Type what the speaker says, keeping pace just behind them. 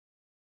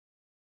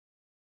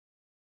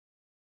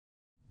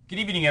Good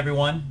evening,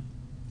 everyone.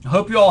 I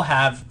hope you all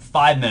have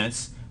 5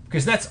 minutes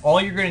because that's all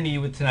you're going to need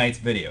with tonight's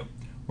video.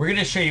 We're going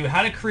to show you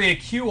how to create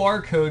a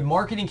QR code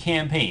marketing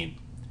campaign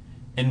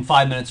in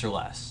 5 minutes or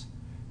less.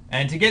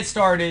 And to get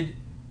started,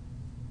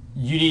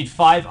 you need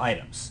 5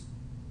 items.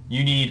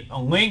 You need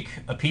a link,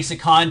 a piece of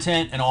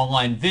content, an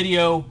online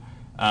video,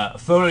 a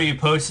photo you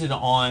posted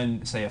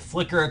on, say, a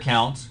Flickr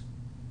account,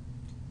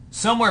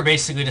 somewhere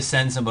basically to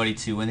send somebody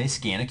to when they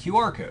scan a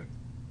QR code.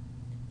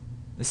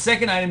 The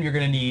second item you're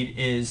going to need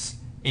is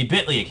a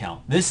Bitly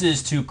account. This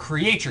is to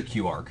create your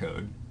QR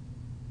code.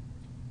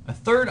 A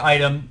third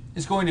item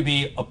is going to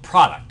be a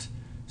product.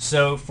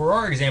 So for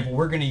our example,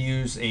 we're going to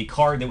use a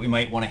card that we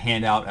might want to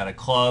hand out at a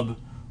club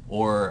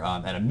or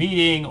at a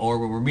meeting or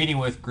when we're meeting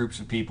with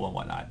groups of people and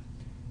whatnot.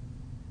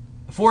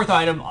 The fourth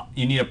item,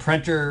 you need a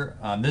printer.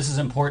 This is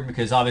important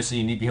because obviously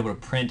you need to be able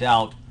to print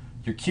out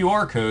your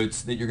QR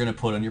codes that you're going to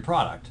put on your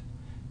product.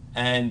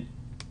 And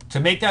to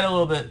make that a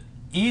little bit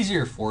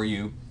easier for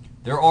you,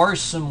 there are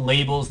some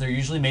labels. They're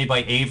usually made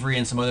by Avery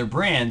and some other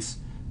brands,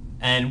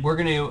 and we're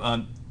going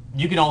to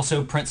you can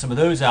also print some of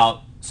those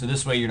out, so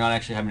this way you're not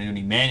actually having to do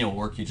any manual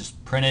work. You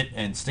just print it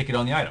and stick it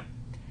on the item.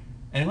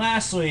 And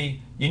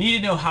lastly, you need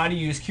to know how to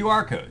use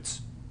QR codes.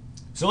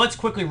 So let's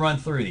quickly run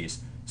through these.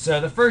 So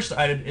the first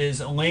item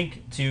is a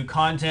link to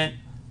content,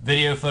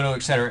 video, photo,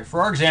 etc.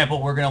 For our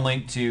example, we're going to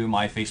link to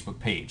my Facebook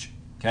page.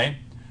 Okay.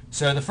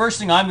 So the first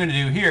thing I'm going to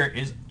do here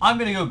is I'm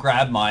going to go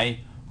grab my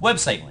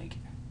website link.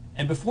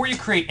 And before you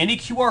create any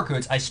QR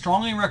codes, I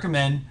strongly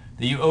recommend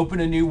that you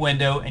open a new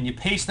window and you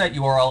paste that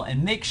URL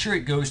and make sure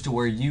it goes to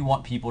where you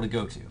want people to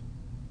go to.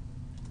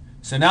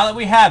 So now that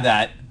we have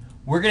that,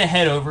 we're going to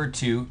head over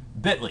to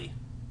Bitly.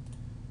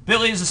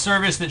 Bitly is a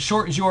service that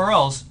shortens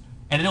URLs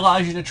and it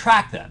allows you to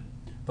track them.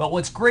 But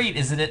what's great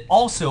is that it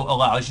also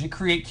allows you to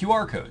create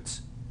QR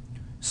codes.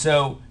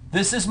 So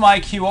this is my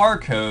QR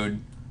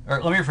code,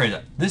 or let me rephrase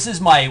that. This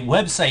is my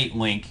website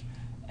link.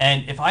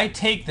 And if I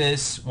take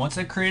this, once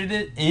I created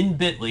it in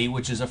Bitly,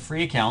 which is a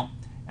free account,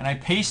 and I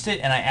paste it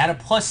and I add a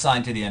plus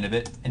sign to the end of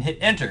it and hit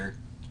enter,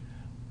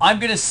 I'm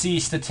going to see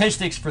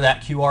statistics for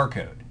that QR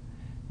code.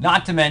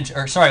 Not to mention,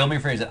 or sorry, let me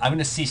rephrase it. I'm going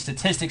to see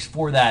statistics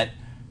for that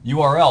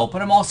URL,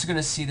 but I'm also going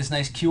to see this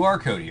nice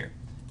QR code here.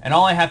 And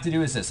all I have to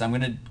do is this. I'm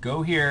going to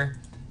go here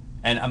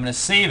and I'm going to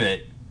save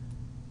it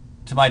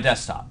to my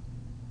desktop.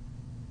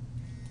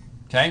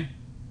 Okay?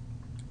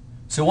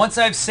 So once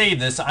I've saved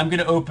this, I'm going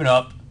to open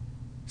up,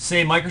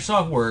 say,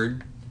 Microsoft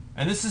Word,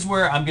 and this is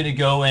where I'm going to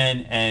go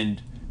in,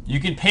 and you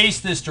can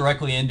paste this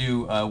directly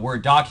into a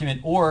Word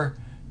document, or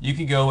you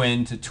can go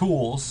into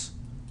Tools,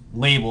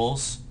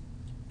 Labels,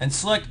 and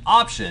select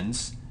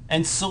Options,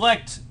 and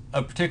select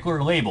a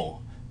particular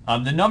label.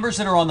 The numbers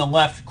that are on the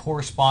left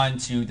correspond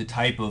to the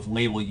type of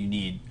label you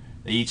need.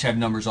 They each have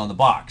numbers on the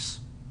box.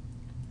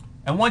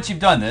 And once you've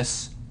done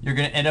this, you're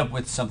going to end up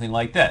with something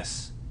like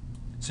this.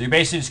 So you're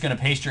basically just going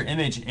to paste your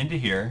image into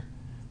here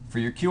for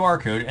your QR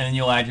code, and then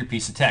you'll add your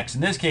piece of text.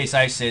 In this case,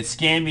 I said,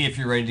 scan me if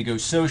you're ready to go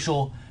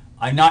social.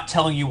 I'm not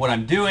telling you what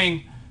I'm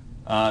doing,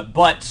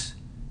 but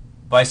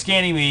by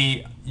scanning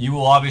me, you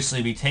will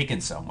obviously be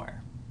taken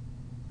somewhere.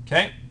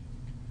 Okay?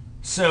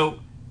 So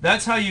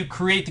that's how you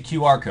create the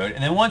QR code.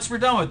 And then once we're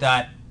done with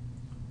that,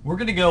 we're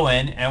going to go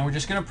in and we're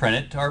just going to print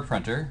it to our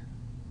printer.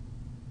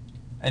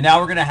 And now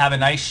we're going to have a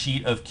nice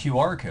sheet of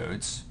QR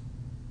codes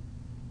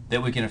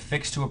that we can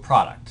affix to a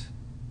product.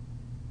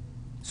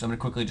 So I'm going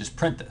to quickly just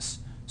print this.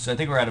 So I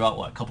think we're at about,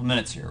 what, a couple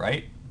minutes here,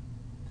 right?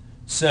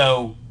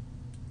 So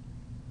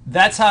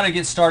that's how to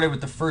get started with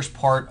the first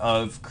part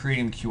of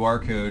creating the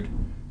QR code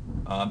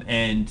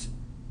and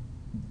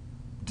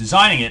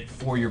designing it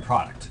for your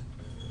product.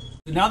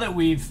 So now that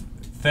we've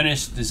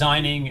finished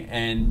designing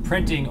and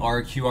printing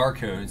our QR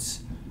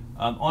codes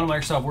on a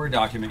Microsoft Word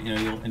document,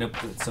 you'll end up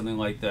with something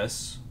like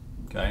this.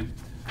 Okay.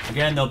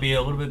 Again, they'll be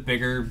a little bit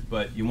bigger,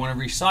 but you want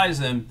to resize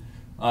them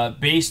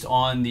based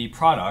on the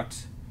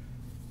product.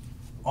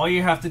 All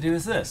you have to do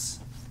is this.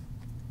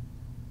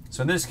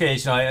 So in this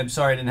case, I'm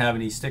sorry I didn't have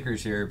any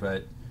stickers here,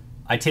 but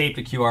I taped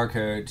a QR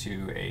code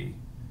to a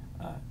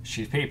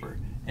sheet of paper.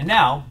 And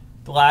now,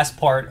 the last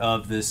part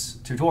of this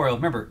tutorial,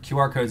 remember,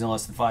 QR codes in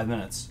less than 5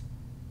 minutes.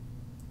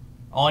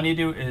 All I need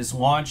to do is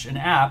launch an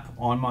app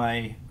on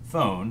my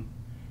phone.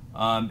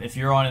 If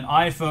you're on an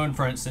iPhone,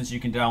 for instance, you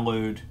can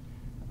download,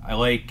 I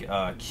like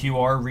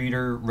QR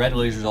Reader. Red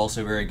Laser is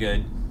also very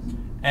good.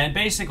 And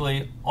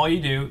basically, all you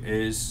do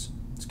is,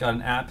 it's got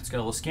an app, it's got a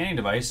little scanning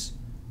device,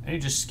 and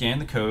you just scan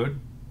the code.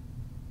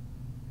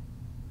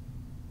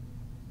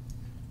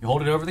 You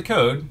hold it over the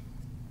code,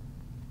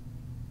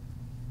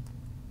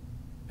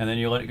 and then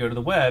you let it go to the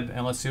web,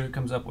 and let's see what it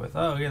comes up with.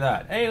 Oh, look at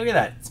that. Hey, look at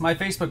that. It's my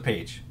Facebook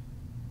page.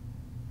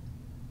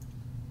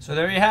 So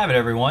there you have it,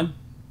 everyone.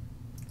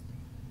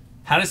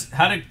 How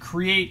to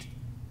create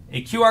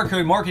a QR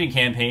code marketing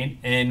campaign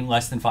in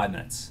less than 5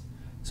 minutes.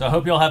 So I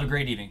hope you all have a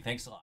great evening.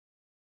 Thanks a lot.